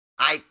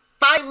I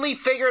finally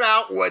figured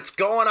out what's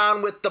going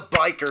on with the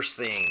biker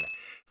scene.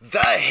 The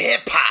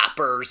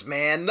hip-hoppers,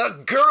 man.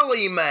 The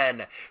girly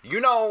men.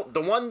 You know, the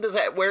ones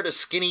that wear the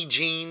skinny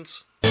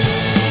jeans.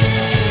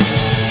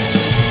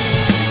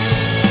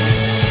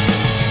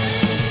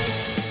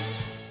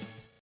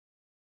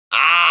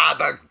 Ah,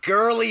 the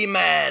girly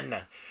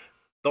men.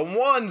 The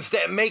ones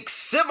that make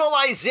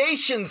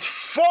civilizations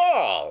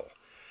fall.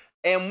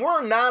 And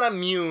we're not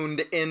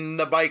immune in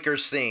the biker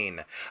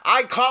scene.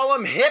 I call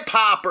them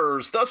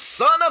hip-hoppers, the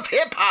son of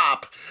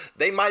hip-hop.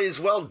 They might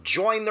as well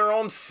join their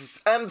own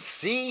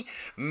MC,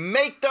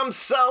 make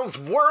themselves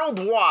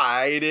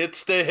worldwide.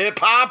 It's the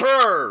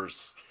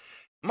hip-hoppers.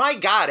 My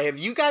God, have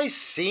you guys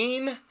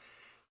seen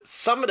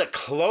some of the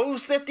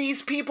clothes that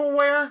these people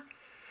wear?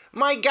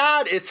 My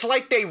God, it's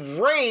like they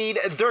raid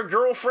their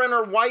girlfriend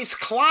or wife's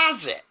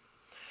closet.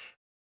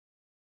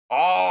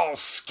 All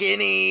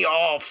skinny,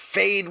 all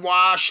fade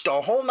washed,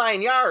 a whole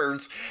 9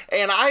 yards.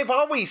 And I've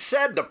always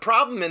said the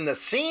problem in the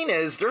scene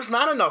is there's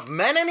not enough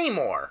men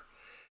anymore.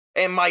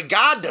 And my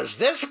God, does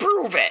this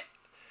prove it?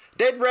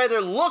 They'd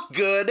rather look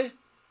good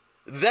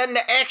than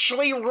to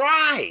actually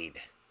ride.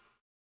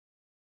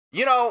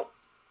 You know,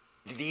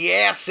 the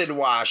acid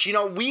wash. You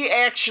know,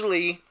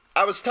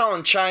 I was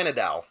telling China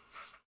Doll,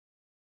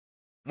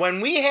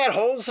 when we had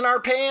holes in our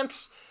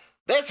pants,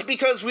 that's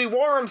because we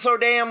wore them so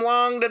damn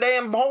long, the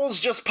damn holes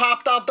just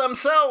popped out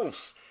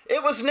themselves.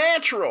 It was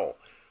natural.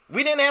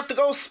 We didn't have to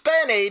go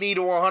spend $80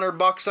 to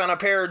 $100 on a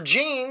pair of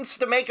jeans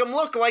to make them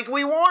look like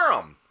we wore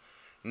them.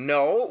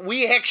 No,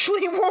 we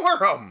actually wore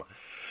them.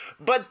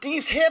 But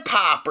these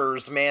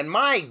hip-hoppers, man,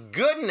 my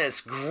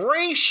goodness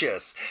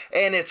gracious.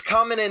 And it's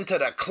coming into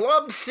the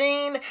club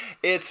scene.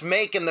 It's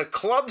making the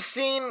club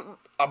scene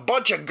a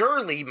bunch of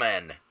girly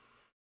men.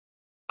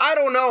 I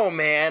don't know,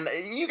 man.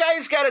 You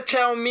guys gotta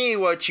tell me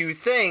what you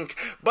think,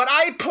 but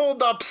I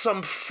pulled up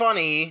some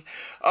funny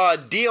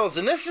deals,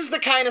 and this is the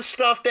kind of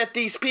stuff that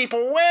these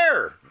people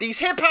wear. These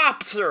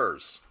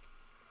hip-hopsters.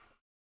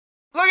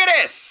 Look at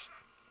this.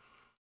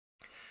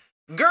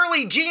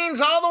 Girly jeans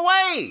all the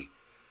way.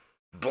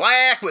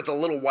 Black with a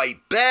little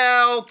white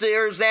belt.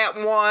 There's that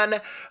one.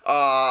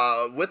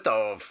 With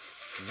the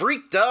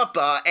freaked up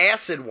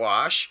acid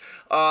wash.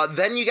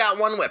 Then you got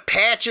one with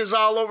patches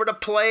all over the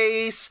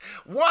place.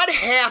 What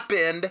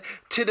happened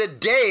to the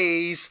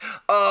days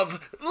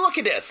of, look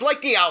at this,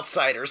 like the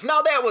Outsiders.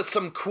 Now that was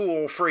some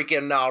cool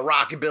freaking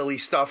rockabilly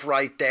stuff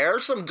right there.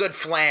 Some good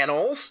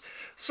flannels,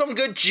 some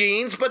good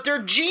jeans, but they're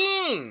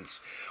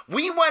jeans.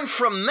 We went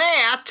from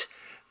that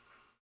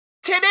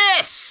to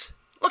this.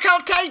 Look how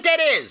tight that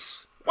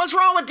is. What's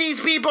wrong with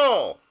these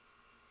people?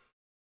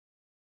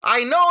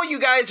 I know you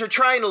guys are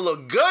trying to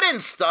look good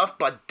and stuff,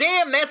 but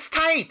damn, that's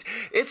tight.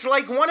 It's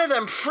like one of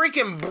them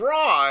freaking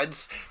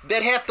broads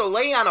that have to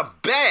lay on a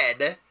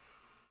bed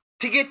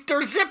to get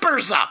their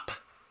zippers up.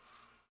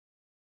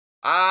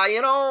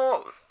 You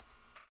know,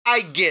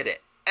 I get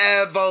it.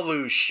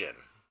 Evolution.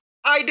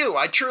 I do.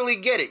 I truly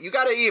get it. You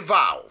gotta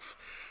evolve.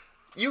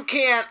 You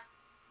can't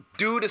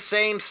do the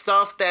same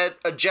stuff that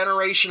a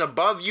generation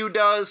above you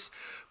does,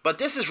 but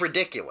this is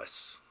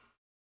ridiculous.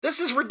 This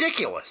is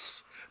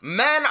ridiculous.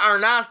 Men are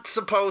not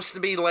supposed to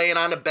be laying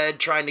on a bed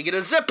trying to get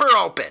a zipper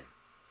open.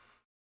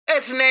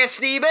 It's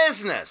nasty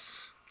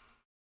business.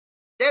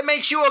 That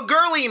makes you a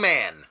girly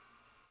man.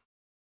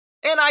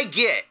 And I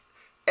get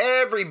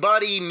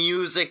everybody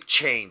music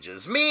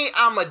changes. Me,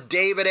 I'm a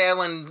David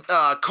Allen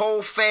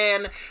Cole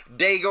fan,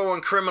 Dago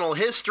and Criminal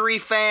History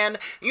fan.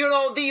 You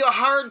know, the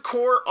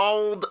hardcore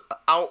old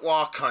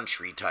outlaw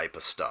country type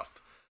of stuff.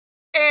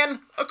 And,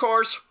 of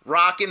course,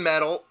 rock and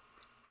metal.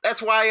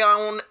 That's why I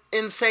own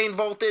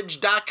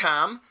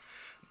InsaneVoltage.com.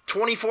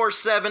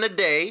 24/7 a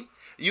day.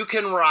 You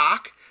can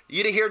rock.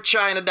 You'd hear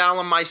China Doll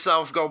and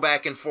myself go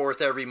back and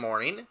forth every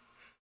morning.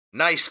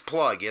 Nice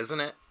plug, isn't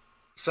it?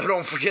 So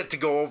don't forget to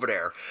go over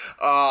there.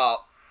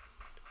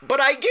 But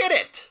I get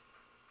it.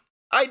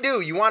 I do.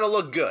 You want to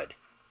look good.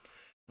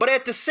 But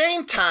at the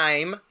same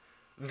time,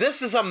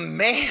 this is a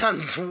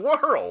man's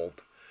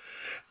world.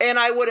 And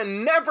I would have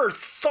never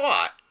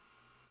thought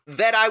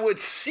that I would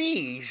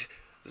see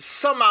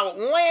some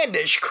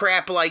outlandish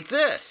crap like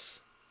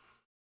this.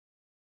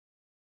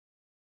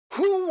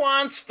 Who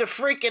wants to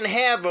freaking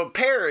have a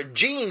pair of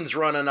jeans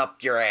running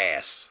up your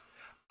ass?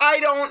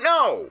 I don't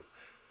know.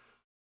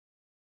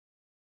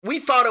 We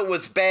thought it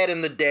was bad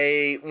in the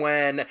day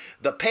when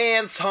the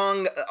pants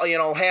hung,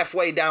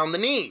 halfway down the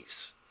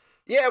knees.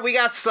 Yeah, we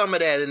got some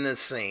of that in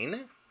this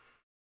scene.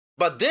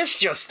 But this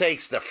just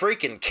takes the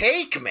freaking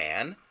cake,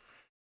 man.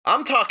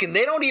 I'm talking,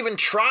 they don't even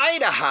try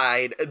to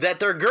hide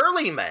that they're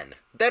girly men.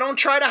 They don't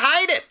try to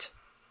hide it.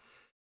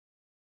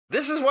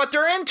 This is what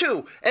they're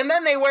into. And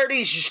then they wear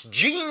these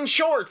jean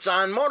shorts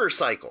on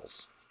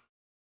motorcycles.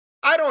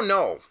 I don't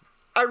know.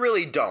 I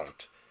really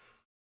don't.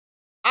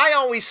 I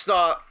always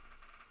thought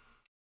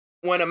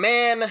when a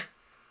man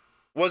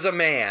was a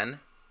man,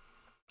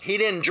 he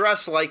didn't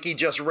dress like he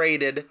just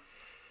raided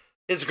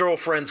his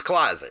girlfriend's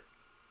closet.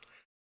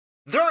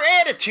 Their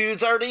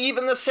attitudes are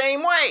even the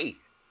same way.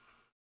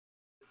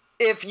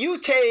 If you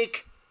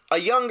take a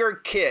younger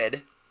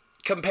kid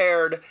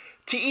compared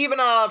to even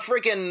a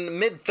freaking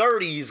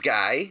mid-30s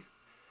guy.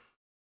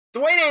 The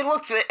way they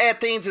look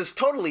at things is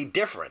totally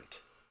different.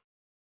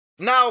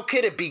 Now,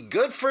 could it be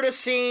good for the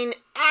scene?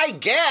 I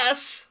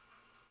guess.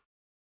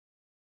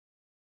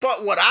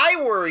 But what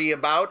I worry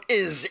about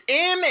is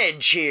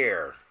image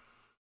here.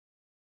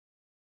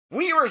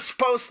 We were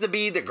supposed to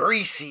be the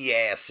greasy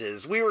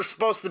asses. We were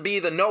supposed to be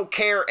the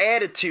no-care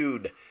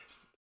attitude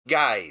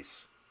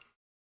guys.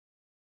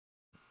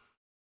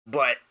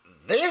 But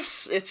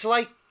this, it's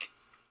like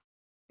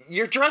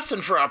you're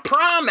dressing for a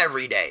prom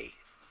every day.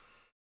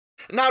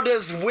 Now,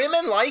 does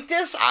women like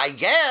this? I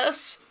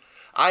guess.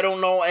 I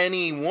don't know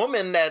any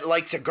woman that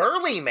likes a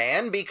girly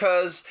man,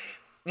 because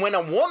when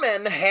a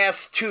woman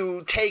has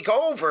to take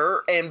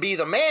over and be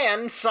the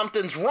man,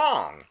 something's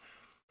wrong.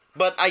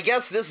 But I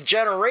guess this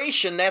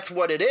generation, that's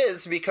what it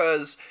is,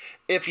 because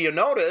if you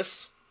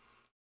notice,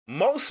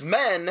 most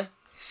men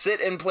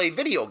sit and play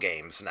video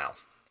games now.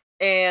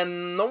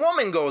 And the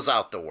woman goes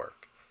out to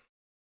work.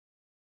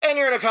 And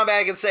you're going to come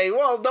back and say,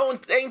 well,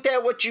 ain't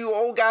that what you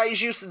old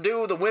guys used to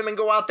do? The women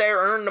go out there,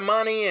 earn the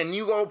money, and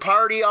you go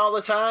party all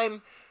the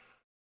time?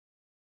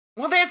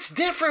 Well, that's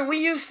different.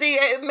 We used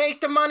to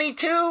make the money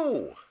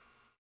too.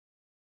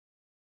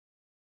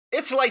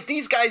 It's like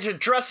these guys are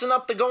dressing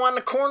up to go on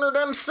the corner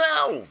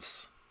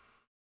themselves.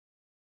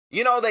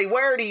 You know, they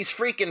wear these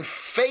freaking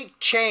fake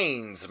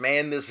chains,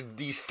 man.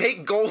 These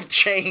fake gold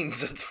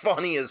chains. It's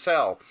funny as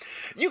hell.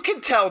 You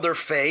can tell they're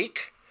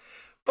fake.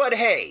 But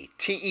hey,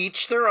 to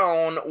each their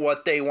own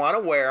what they want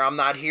to wear. I'm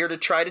not here to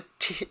try to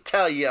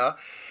tell you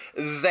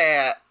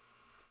that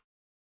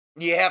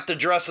you have to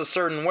dress a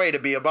certain way to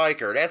be a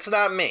biker. That's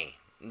not me.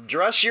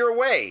 Dress your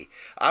way.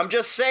 I'm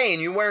just saying,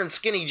 you wearing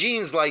skinny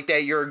jeans like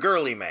that, you're a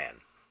girly man.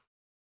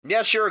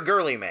 Yes, you're a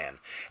girly man.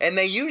 And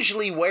they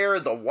usually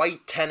wear the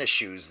white tennis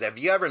shoes. Have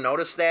you ever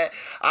noticed that?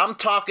 I'm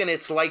talking,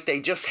 it's like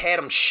they just had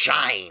them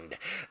shined.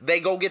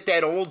 They go get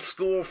that old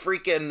school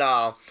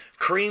freaking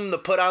cream to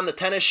put on the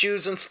tennis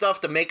shoes and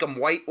stuff to make them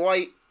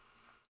white.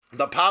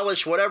 The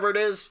polish, whatever it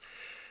is.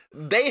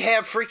 They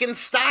have freaking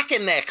stock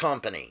in that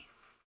company.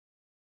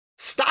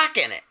 Stock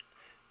in it.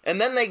 And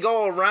then they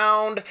go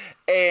around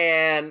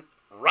and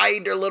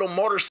ride their little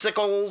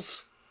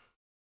motorcycles.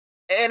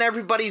 And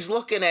everybody's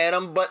looking at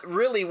them, but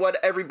really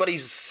what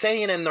everybody's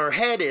saying in their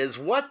head is,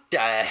 what the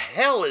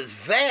hell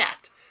is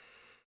that?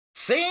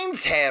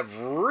 Things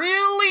have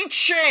really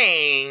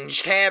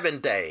changed,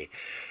 haven't they?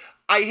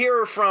 I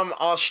hear from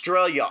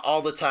Australia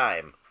all the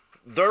time.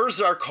 Theirs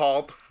are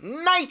called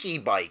Nike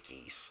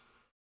bikies.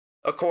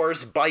 Of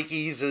course,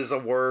 bikies is a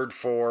word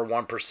for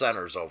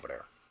 1%ers over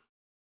there.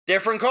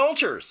 Different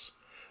cultures,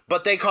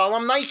 but they call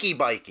them Nike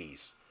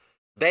bikies.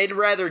 They'd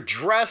rather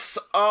dress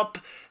up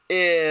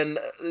in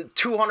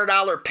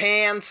 $200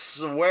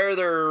 pants, wear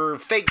their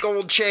fake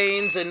gold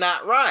chains, and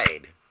not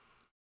ride.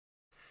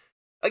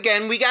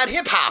 Again, we got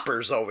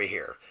hip-hoppers over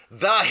here.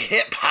 The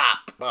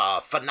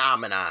hip-hop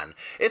phenomenon.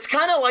 It's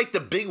kind of like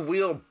the big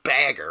wheel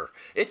bagger.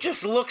 It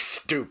just looks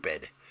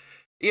stupid.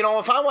 You know,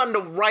 if I wanted to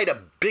ride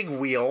a big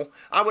wheel,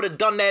 I would have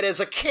done that as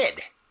a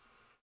kid.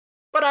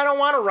 But I don't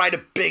want to ride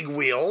a big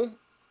wheel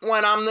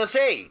when I'm this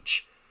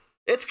age.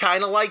 It's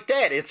kind of like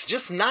that. It's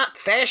just not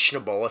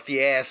fashionable, if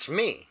you ask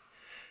me.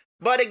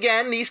 But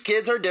again, these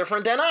kids are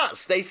different than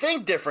us. They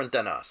think different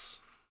than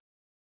us.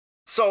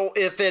 So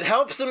if it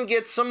helps them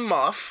get some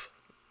muff,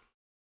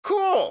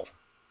 cool.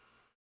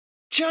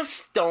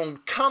 Just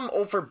don't come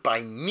over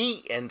by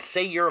me and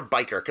say you're a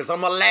biker, because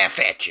I'm going to laugh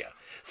at you.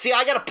 See,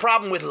 I got a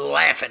problem with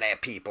laughing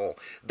at people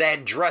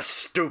that dress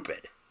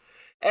stupid.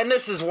 And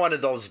this is one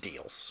of those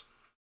deals.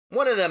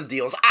 One of them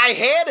deals. I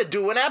had to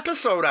do an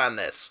episode on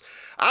this.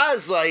 I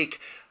was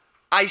like,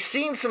 I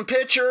seen some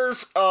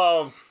pictures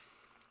of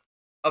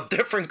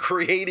different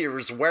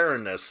creators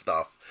wearing this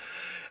stuff.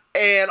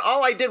 And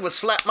all I did was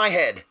slap my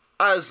head.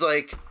 I was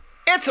like,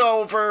 it's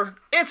over.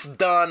 It's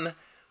done.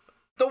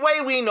 The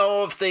way we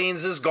know of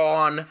things is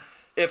gone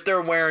if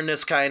they're wearing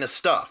this kind of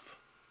stuff.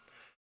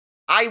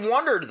 I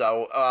wondered,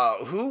 though,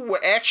 who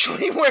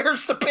actually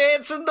wears the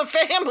pants in the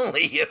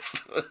family?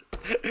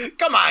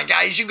 Come on,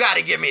 guys, you got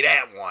to give me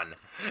that one.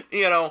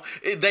 You know,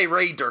 they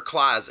raid their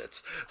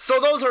closets. So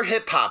those are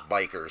hip-hop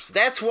bikers.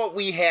 That's what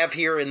we have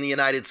here in the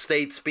United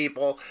States,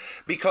 people.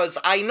 Because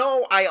I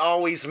know I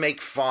always make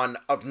fun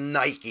of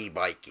Nike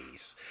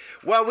bikies.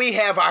 Well, we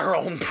have our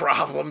own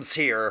problems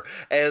here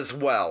as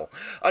well.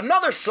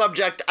 Another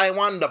subject I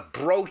wanted to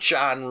broach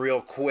on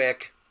real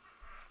quick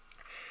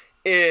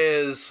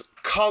is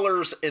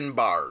colors in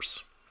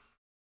bars.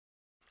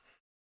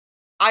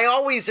 I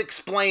always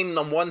explain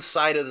the one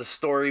side of the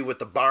story with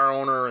the bar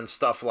owner and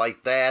stuff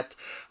like that.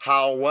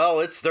 How, well,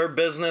 it's their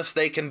business.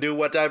 They can do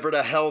whatever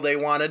the hell they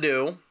want to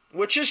do.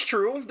 Which is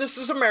true. This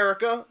is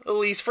America, at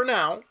least for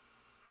now.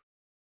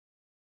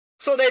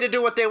 So they to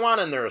do what they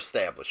want in their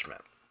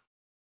establishment.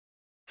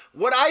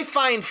 What I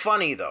find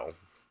funny, though,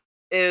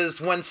 is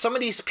when some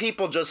of these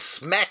people just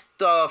smack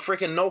the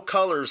freaking no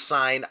colors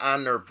sign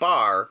on their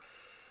bar,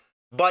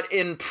 but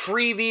in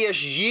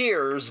previous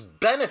years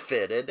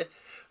benefited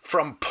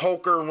from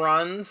poker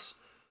runs,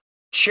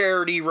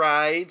 charity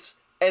rides,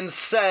 and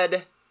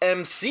said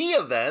MC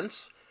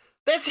events,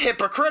 that's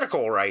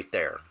hypocritical right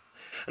there.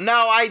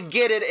 Now, I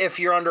get it if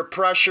you're under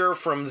pressure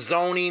from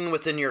zoning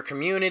within your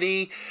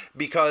community,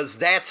 because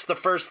that's the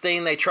first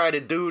thing they try to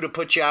do to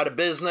put you out of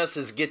business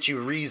is get you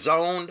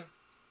rezoned.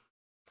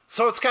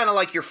 So it's kind of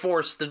like you're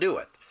forced to do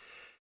it.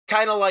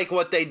 Kind of like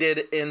what they did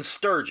in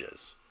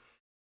Sturgis,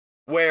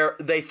 where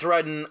they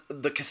threatened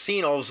the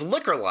casino's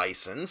liquor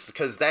license,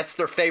 because that's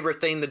their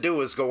favorite thing to do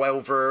is go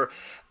over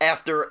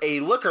after a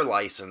liquor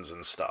license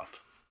and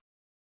stuff.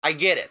 I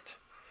get it.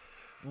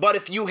 But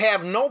if you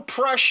have no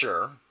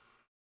pressure,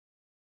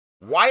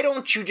 why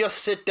don't you just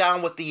sit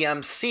down with the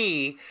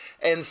MC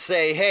and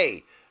say,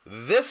 hey,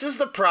 this is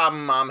the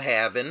problem I'm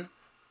having.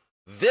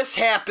 This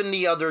happened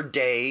the other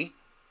day.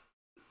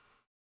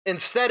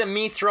 Instead of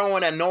me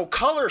throwing a no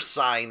color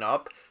sign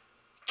up,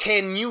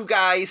 can you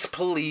guys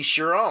police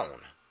your own?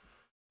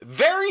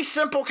 Very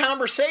simple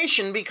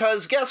conversation,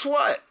 because guess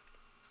what?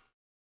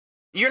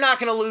 You're not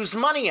going to lose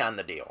money on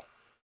the deal.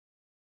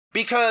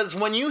 Because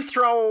when you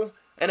throw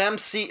an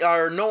MC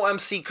or no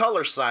MC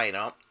color sign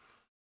up,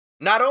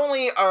 not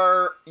only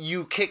are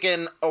you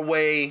kicking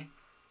away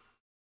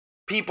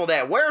people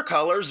that wear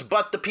colors,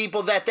 but the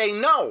people that they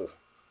know.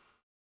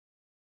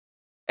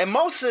 And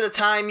most of the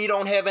time, you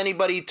don't have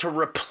anybody to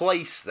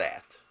replace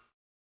that.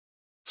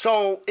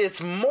 So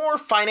it's more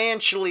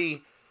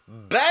financially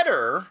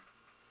better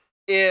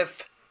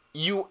if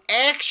you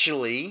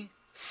actually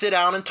sit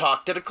down and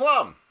talk to the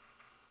club.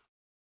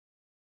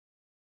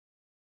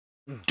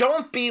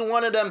 Don't be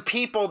one of them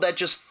people that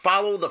just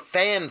follow the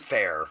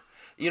fanfare.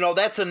 You know,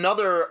 that's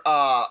another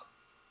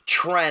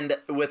trend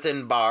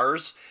within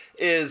bars,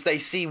 is they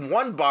see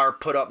one bar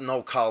put up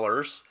no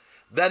colors,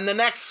 then the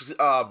next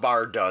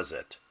bar does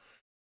it.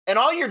 And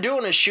all you're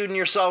doing is shooting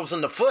yourselves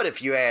in the foot,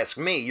 if you ask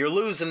me. You're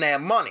losing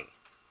that money.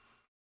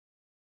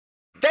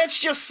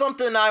 That's just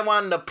something I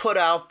wanted to put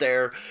out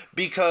there,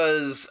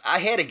 because I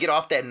had to get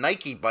off that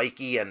Nike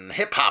bikey and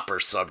hip hopper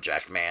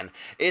subject, man.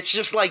 It's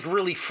just like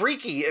really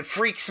freaky. It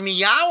freaks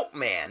me out,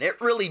 man.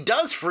 It really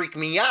does freak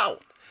me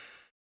out.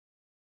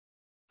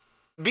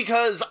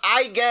 Because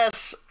I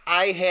guess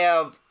I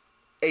have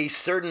a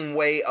certain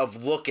way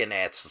of looking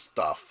at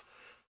stuff.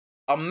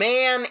 A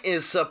man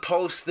is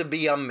supposed to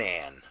be a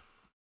man.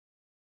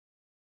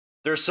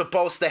 They're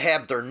supposed to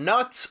have their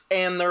nuts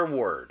and their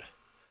word.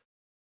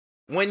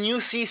 When you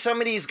see some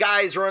of these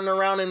guys running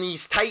around in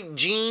these tight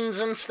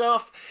jeans and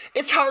stuff,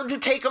 it's hard to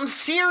take them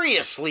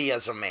seriously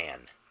as a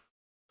man.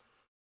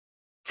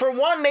 For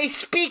one, they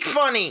speak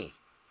funny.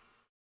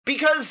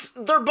 Because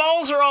their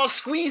balls are all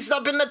squeezed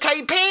up in the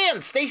tight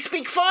pants. They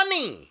speak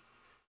funny.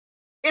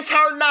 It's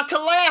hard not to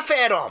laugh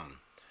at them.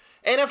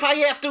 And if I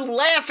have to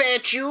laugh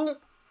at you,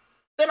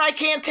 then I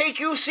can't take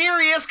you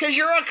serious because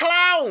you're a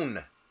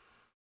clown.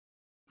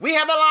 We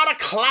have a lot of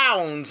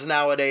clowns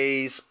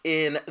nowadays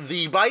in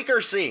the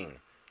biker scene.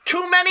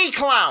 Too many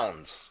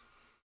clowns.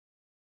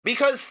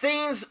 Because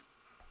things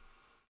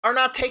are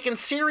not taken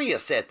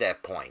serious at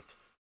that point.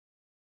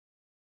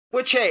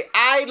 Which, hey,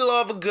 I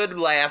love a good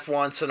laugh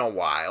once in a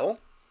while.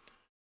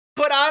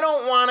 But I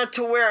don't want it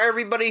to where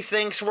everybody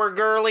thinks we're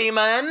girly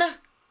men.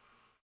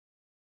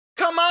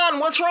 Come on,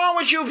 what's wrong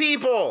with you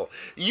people?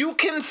 You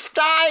can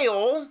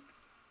style,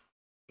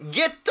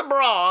 get the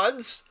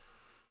broads,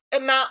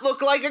 and not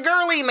look like a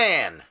girly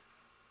man.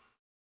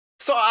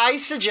 So I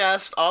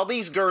suggest all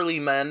these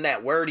girly men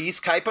that wear these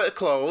type of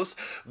clothes,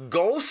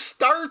 go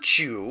start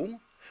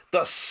you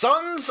the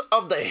Sons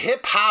of the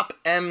Hip Hop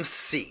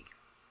MC.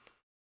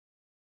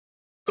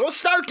 Go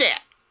start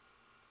that.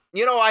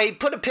 You know, I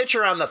put a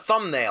picture on the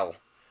thumbnail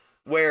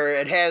where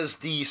it has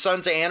the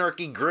Sons of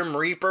Anarchy, Grim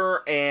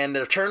Reaper, and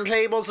the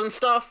turntables and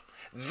stuff.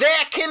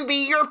 That can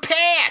be your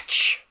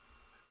patch.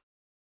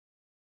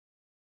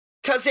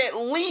 Because at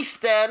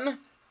least then,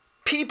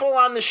 people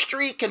on the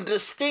street can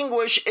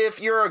distinguish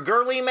if you're a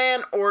girly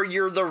man or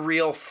you're the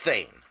real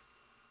thing.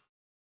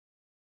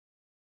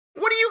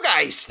 What do you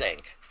guys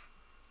think?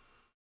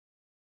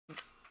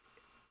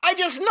 I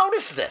just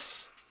noticed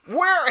this.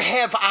 Where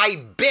have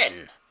I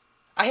been?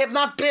 I have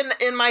not been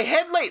in my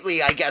head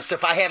lately, I guess,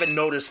 if I haven't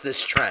noticed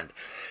this trend.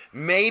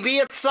 Maybe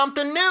it's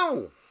something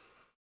new.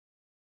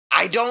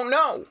 I don't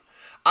know.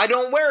 I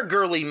don't wear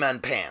girly men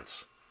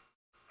pants.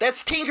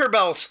 That's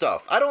Tinkerbell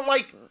stuff. I don't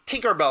like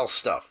Tinkerbell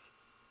stuff.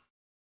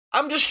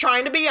 I'm just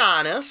trying to be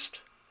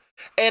honest.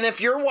 And if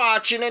you're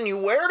watching and you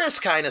wear this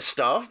kind of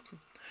stuff,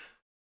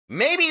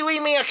 maybe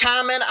leave me a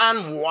comment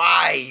on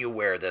why you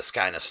wear this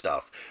kind of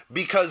stuff.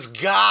 Because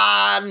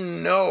God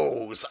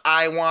knows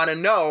I want to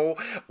know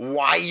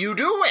why you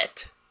do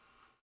it.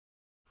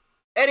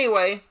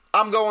 Anyway,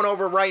 I'm going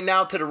over right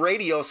now to the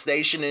radio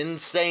station,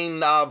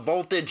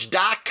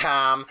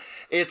 InsaneVoltage.com.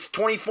 It's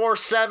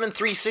 24/7,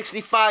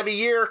 365 a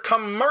year,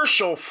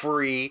 commercial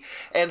free,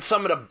 and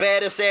some of the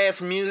baddest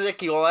ass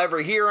music you'll ever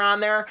hear on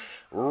there.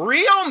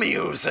 Real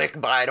music,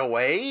 by the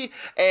way.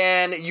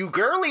 And you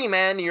girly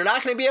men, you're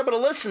not going to be able to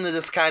listen to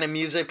this kind of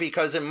music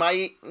because it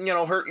might,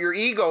 hurt your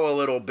ego a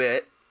little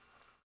bit.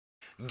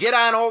 Get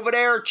on over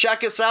there,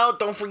 check us out.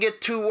 Don't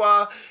forget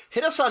to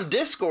hit us on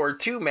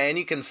Discord too, man.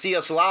 You can see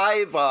us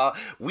live.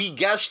 We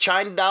guess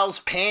China Doll's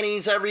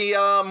panties every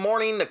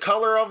morning, the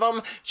color of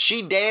them.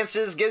 She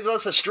dances, gives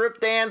us a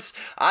strip dance.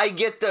 I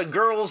get the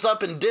girls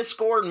up in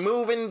Discord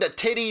moving, the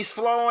titties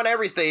flowing,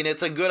 everything.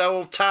 It's a good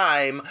old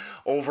time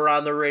over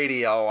on the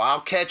radio.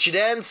 I'll catch you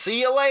then. See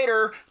you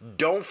later.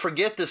 Don't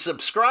forget to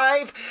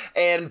subscribe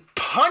and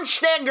punch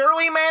that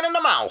girly man in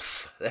the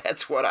mouth.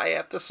 That's what I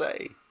have to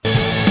say.